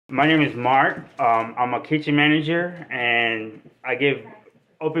My name is Mark. I'm a kitchen manager, and I give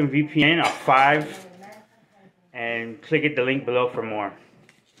OpenVPN a 5, and click at the link below for more.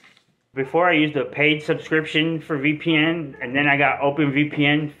 Before, I used a paid subscription for VPN, and then I got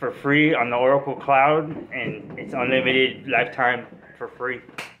OpenVPN for free on the Oracle Cloud, and it's unlimited lifetime for free.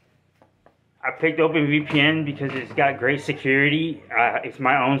 I picked OpenVPN because it's got great security. It's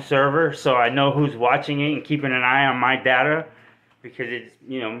my own server, so I know who's watching it and keeping an eye on my data, because it's,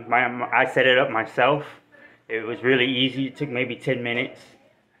 I set it up myself. It was really easy. It took maybe 10 minutes.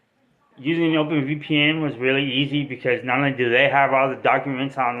 Using OpenVPN was really easy because not only do they have all the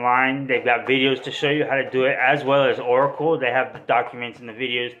documents online, they've got videos to show you how to do it, as well as Oracle. They have the documents and the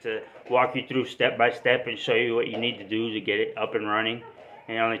videos to walk you through step by step and show you what you need to do to get it up and running.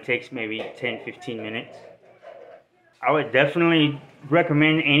 And it only takes maybe 10-15 minutes. I would definitely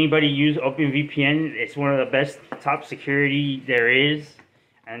recommend anybody use OpenVPN. It's one of the best top security there is.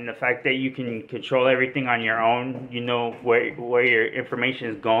 And the fact that you can control everything on your own, you know where your information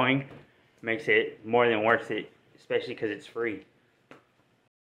is going, makes it more than worth it, especially because it's free.